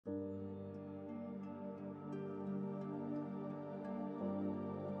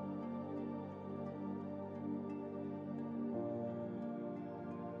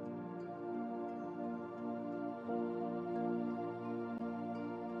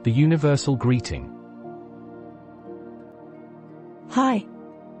The universal greeting. Hi.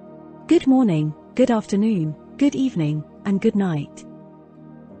 Good morning, good afternoon, good evening, and good night.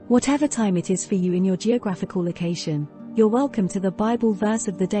 Whatever time it is for you in your geographical location, you're welcome to the Bible verse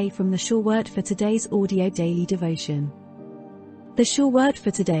of the day from the Sure Word for today's audio daily devotion. The sure word for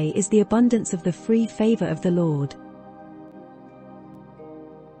today is the abundance of the free favor of the Lord.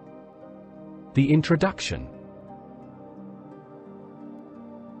 The introduction.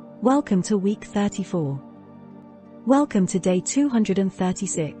 Welcome to week 34. Welcome to day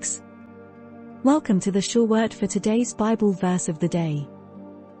 236. Welcome to the sure word for today's Bible verse of the day.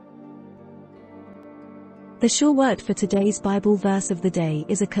 The sure word for today's Bible verse of the day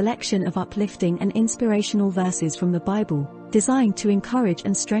is a collection of uplifting and inspirational verses from the Bible, designed to encourage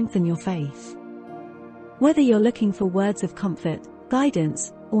and strengthen your faith. Whether you're looking for words of comfort,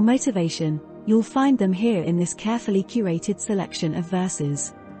 guidance, or motivation, you'll find them here in this carefully curated selection of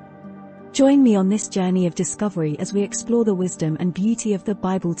verses. Join me on this journey of discovery as we explore the wisdom and beauty of the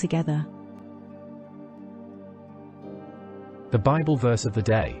Bible together. The Bible verse of the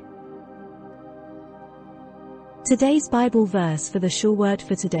day. Today's Bible verse for the sure word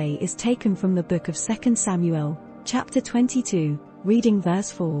for today is taken from the book of 2 Samuel, chapter 22, reading verse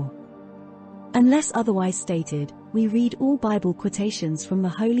 4. Unless otherwise stated, we read all Bible quotations from the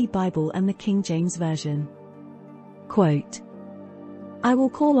Holy Bible and the King James Version. Quote, I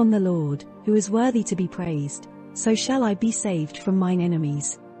will call on the Lord, who is worthy to be praised, so shall I be saved from mine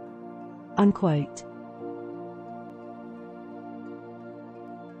enemies. Unquote.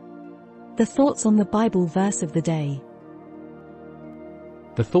 The thoughts on the Bible verse of the day.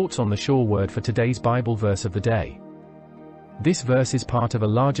 The thoughts on the sure word for today's Bible verse of the day. This verse is part of a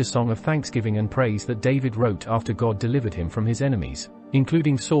larger song of thanksgiving and praise that David wrote after God delivered him from his enemies,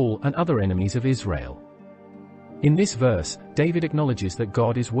 including Saul and other enemies of Israel. In this verse, David acknowledges that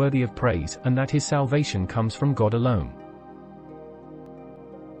God is worthy of praise and that his salvation comes from God alone.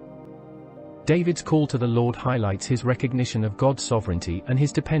 David's call to the Lord highlights his recognition of God's sovereignty and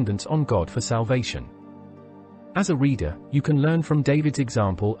his dependence on God for salvation. As a reader, you can learn from David's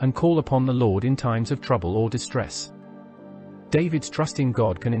example and call upon the Lord in times of trouble or distress. David's trust in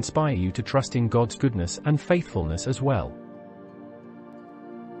God can inspire you to trust in God's goodness and faithfulness as well.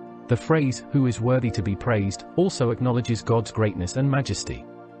 The phrase, "who is worthy to be praised," also acknowledges God's greatness and majesty.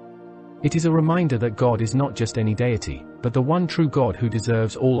 It is a reminder that God is not just any deity, but the one true God who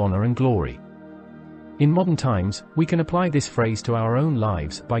deserves all honor and glory. In modern times, we can apply this phrase to our own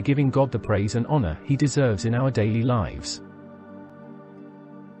lives by giving God the praise and honor He deserves in our daily lives.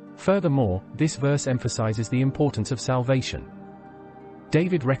 Furthermore, this verse emphasizes the importance of salvation.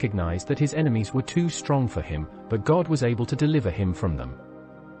 David recognized that his enemies were too strong for him, but God was able to deliver him from them.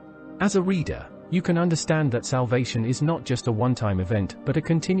 As a reader, you can understand that salvation is not just a one-time event, but a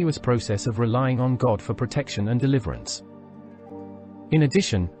continuous process of relying on God for protection and deliverance. In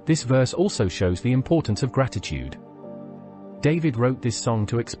addition, this verse also shows the importance of gratitude. David wrote this song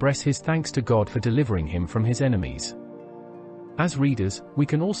to express his thanks to God for delivering him from his enemies. As readers, we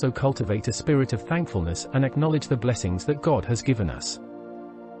can also cultivate a spirit of thankfulness and acknowledge the blessings that God has given us.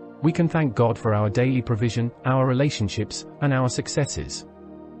 We can thank God for our daily provision, our relationships, and our successes.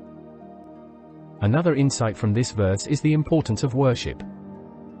 Another insight from this verse is the importance of worship.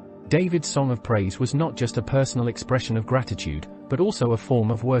 David's song of praise was not just a personal expression of gratitude, but also a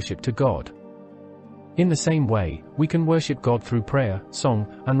form of worship to God. In the same way, we can worship God through prayer, song,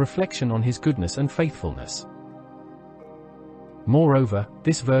 and reflection on His goodness and faithfulness. Moreover,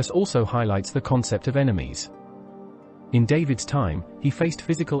 this verse also highlights the concept of enemies. In David's time, he faced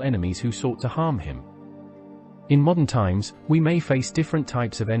physical enemies who sought to harm him. In modern times, we may face different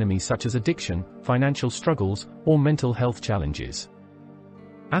types of enemies such as addiction, financial struggles, or mental health challenges.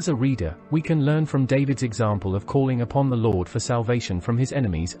 As a reader, we can learn from David's example of calling upon the Lord for salvation from his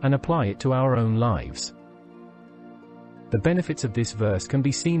enemies and apply it to our own lives. The benefits of this verse can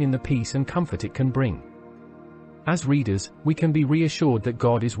be seen in the peace and comfort it can bring. As readers, we can be reassured that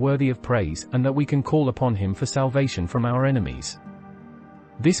God is worthy of praise and that we can call upon Him for salvation from our enemies.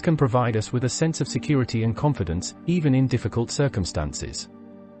 This can provide us with a sense of security and confidence, even in difficult circumstances.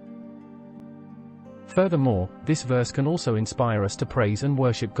 Furthermore, this verse can also inspire us to praise and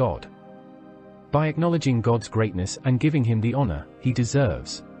worship God. By acknowledging God's greatness and giving Him the honor He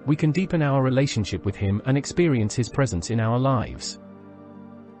deserves, we can deepen our relationship with Him and experience His presence in our lives.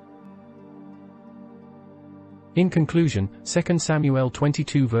 In conclusion, 2 Samuel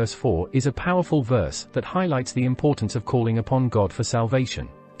 22 verse 4 is a powerful verse that highlights the importance of calling upon God for salvation,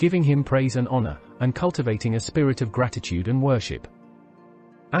 giving Him praise and honor, and cultivating a spirit of gratitude and worship.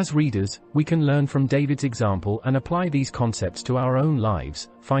 As readers, we can learn from David's example and apply these concepts to our own lives,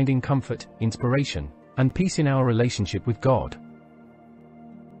 finding comfort, inspiration, and peace in our relationship with God.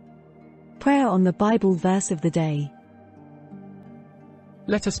 Prayer on the Bible verse of the day.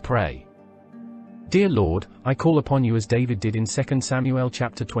 Let us pray. Dear Lord, I call upon you as David did in 2 Samuel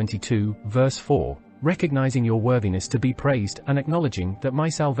chapter 22, verse 4, recognizing your worthiness to be praised and acknowledging that my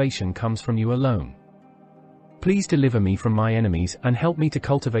salvation comes from you alone. Please deliver me from my enemies and help me to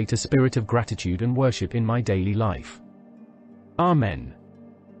cultivate a spirit of gratitude and worship in my daily life. Amen.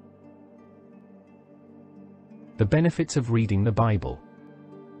 The benefits of reading the Bible.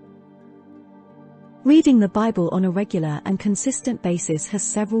 Reading the Bible on a regular and consistent basis has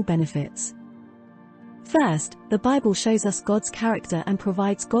several benefits. First, the Bible shows us God's character and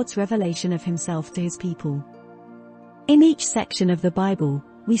provides God's revelation of Himself to His people. In each section of the Bible,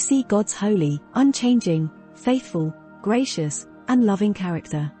 we see God's holy, unchanging, faithful, gracious, and loving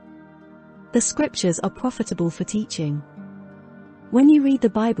character. The scriptures are profitable for teaching. When you read the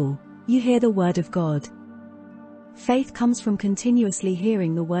Bible, you hear the Word of God. Faith comes from continuously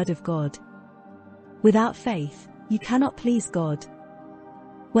hearing the Word of God. Without faith, you cannot please God.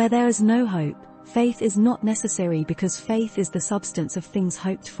 Where there is no hope, faith is not necessary because faith is the substance of things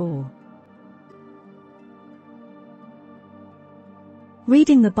hoped for.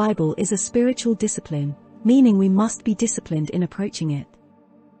 Reading the Bible is a spiritual discipline, meaning we must be disciplined in approaching it.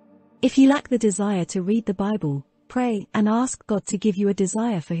 If you lack the desire to read the Bible, pray and ask God to give you a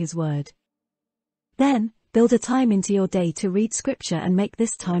desire for His Word. Then, build a time into your day to read Scripture and make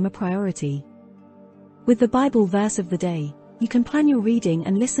this time a priority. With the Bible verse of the day, you can plan your reading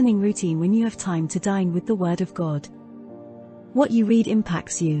and listening routine when you have time to dine with the Word of God. What you read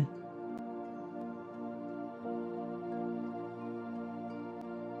impacts you.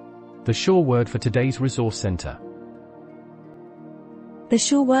 The Sure Word for today's Resource Center. The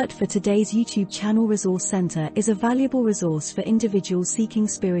Sure Word for today's YouTube channel Resource Center is a valuable resource for individuals seeking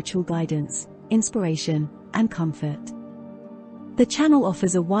spiritual guidance, inspiration, and comfort. The channel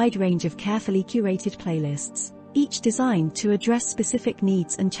offers a wide range of carefully curated playlists, each designed to address specific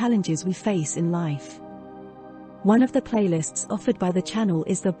needs and challenges we face in life. One of the playlists offered by the channel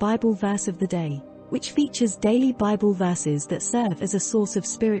is the Bible Verse of the Day, which features daily Bible verses that serve as a source of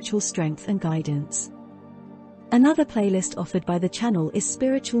spiritual strength and guidance. Another playlist offered by the channel is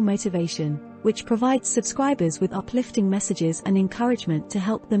Spiritual Motivation, which provides subscribers with uplifting messages and encouragement to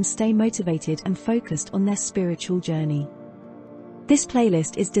help them stay motivated and focused on their spiritual journey. This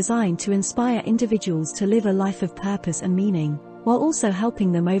playlist is designed to inspire individuals to live a life of purpose and meaning, while also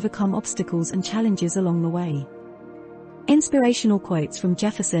helping them overcome obstacles and challenges along the way. Inspirational Quotes from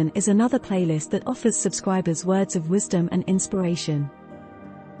Jefferson is another playlist that offers subscribers words of wisdom and inspiration.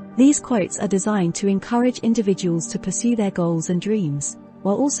 These quotes are designed to encourage individuals to pursue their goals and dreams,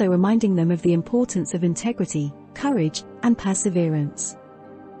 while also reminding them of the importance of integrity, courage, and perseverance.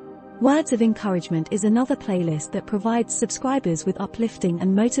 Words of Encouragement is another playlist that provides subscribers with uplifting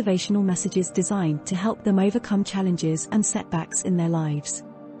and motivational messages designed to help them overcome challenges and setbacks in their lives.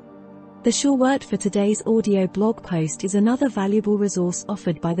 The Sure Word for today's audio blog post is another valuable resource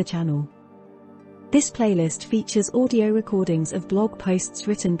offered by the channel. This playlist features audio recordings of blog posts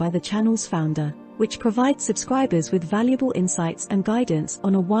written by the channel's founder, which provides subscribers with valuable insights and guidance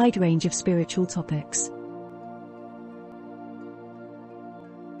on a wide range of spiritual topics.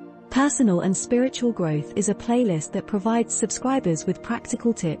 Personal and Spiritual Growth is a playlist that provides subscribers with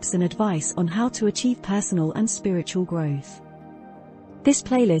practical tips and advice on how to achieve personal and spiritual growth. This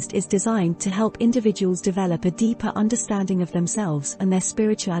playlist is designed to help individuals develop a deeper understanding of themselves and their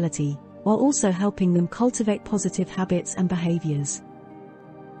spirituality, while also helping them cultivate positive habits and behaviors.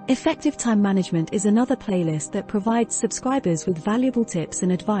 Effective Time Management is another playlist that provides subscribers with valuable tips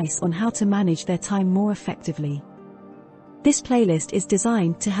and advice on how to manage their time more effectively. This playlist is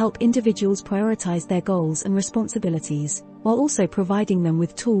designed to help individuals prioritize their goals and responsibilities, while also providing them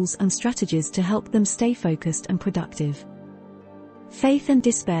with tools and strategies to help them stay focused and productive. Faith and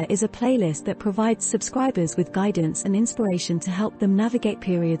Despair is a playlist that provides subscribers with guidance and inspiration to help them navigate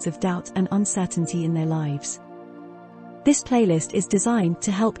periods of doubt and uncertainty in their lives. This playlist is designed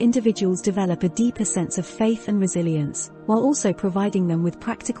to help individuals develop a deeper sense of faith and resilience, while also providing them with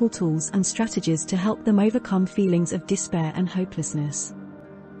practical tools and strategies to help them overcome feelings of despair and hopelessness.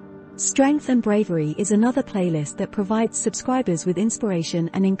 Strength and Bravery is another playlist that provides subscribers with inspiration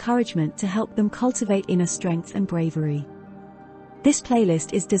and encouragement to help them cultivate inner strength and bravery. This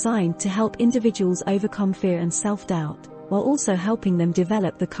playlist is designed to help individuals overcome fear and self-doubt, while also helping them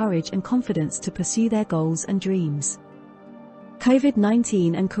develop the courage and confidence to pursue their goals and dreams.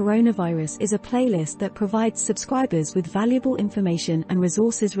 COVID-19 and Coronavirus is a playlist that provides subscribers with valuable information and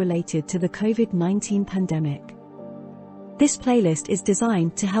resources related to the COVID-19 pandemic. This playlist is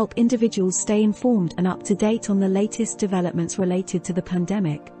designed to help individuals stay informed and up to date on the latest developments related to the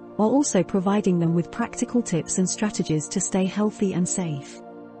pandemic, while also providing them with practical tips and strategies to stay healthy and safe.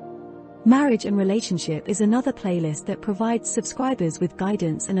 Marriage and Relationship is another playlist that provides subscribers with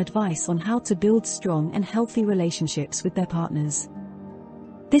guidance and advice on how to build strong and healthy relationships with their partners.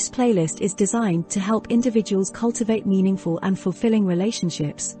 This playlist is designed to help individuals cultivate meaningful and fulfilling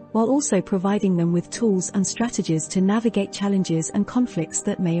relationships, while also providing them with tools and strategies to navigate challenges and conflicts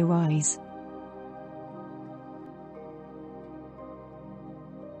that may arise.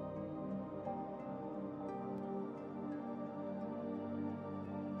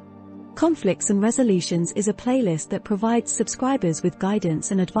 Conflicts and Resolutions is a playlist that provides subscribers with guidance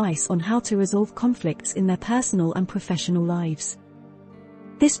and advice on how to resolve conflicts in their personal and professional lives.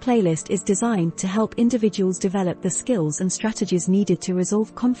 This playlist is designed to help individuals develop the skills and strategies needed to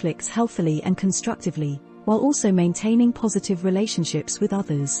resolve conflicts healthily and constructively, while also maintaining positive relationships with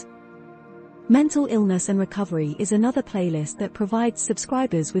others. Mental Illness and Recovery is another playlist that provides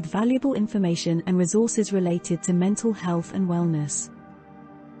subscribers with valuable information and resources related to mental health and wellness.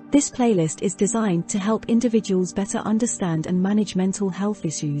 This playlist is designed to help individuals better understand and manage mental health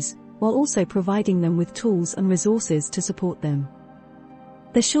issues, while also providing them with tools and resources to support them.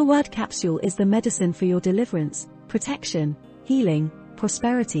 The Sure Word Capsule is the medicine for your deliverance, protection, healing,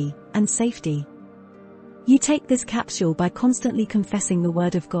 prosperity, and safety. You take this capsule by constantly confessing the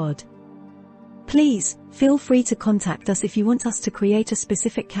Word of God. Please, feel free to contact us if you want us to create a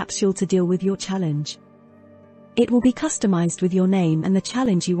specific capsule to deal with your challenge. It will be customized with your name and the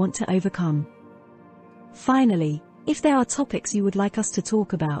challenge you want to overcome. Finally, if there are topics you would like us to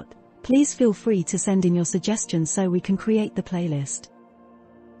talk about, please feel free to send in your suggestions so we can create the playlist.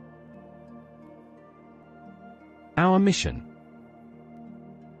 Our mission.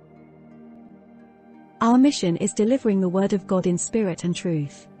 Our mission is delivering the Word of God in spirit and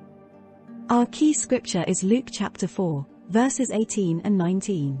truth. Our key scripture is Luke chapter 4, verses 18 and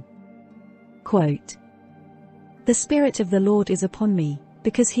 19. Quote, "The Spirit of the Lord is upon me,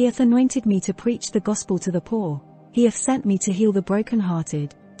 because he hath anointed me to preach the gospel to the poor. He hath sent me to heal the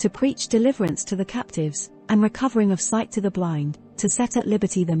brokenhearted, to preach deliverance to the captives, and recovering of sight to the blind, to set at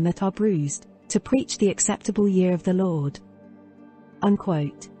liberty them that are bruised, to preach the acceptable year of the Lord."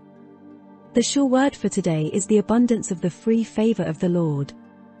 Unquote. The sure word for today is the abundance of the free favor of the Lord.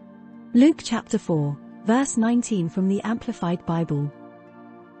 Luke chapter 4, verse 19 from the Amplified Bible.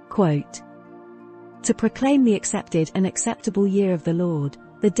 Quote, "To proclaim the accepted and acceptable year of the Lord,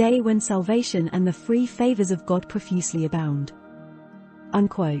 the day when salvation and the free favors of God profusely abound."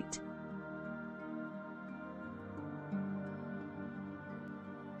 Unquote.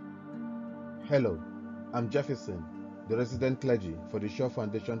 Hello, I'm Jefferson, the resident clergy for the Shore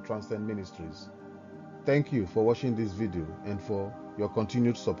Foundation Transcend Ministries. Thank you for watching this video and for your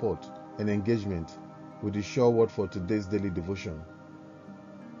continued support and engagement with the Sure Word for today's daily devotion.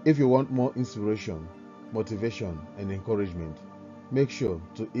 If you want more inspiration, motivation, and encouragement, make sure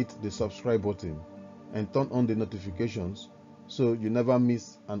to hit the subscribe button and turn on the notifications so you never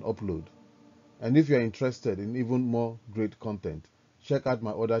miss an upload. And if you are interested in even more great content, check out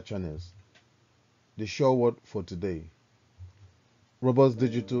my other channels. The Sure Word for Today, Robust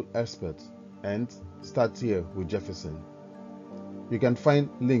Digital Expert, and Start Here with Jefferson. You can find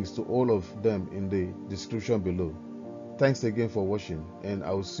links to all of them in the description below. Thanks again for watching, and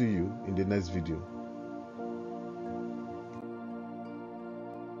I will see you in the next video.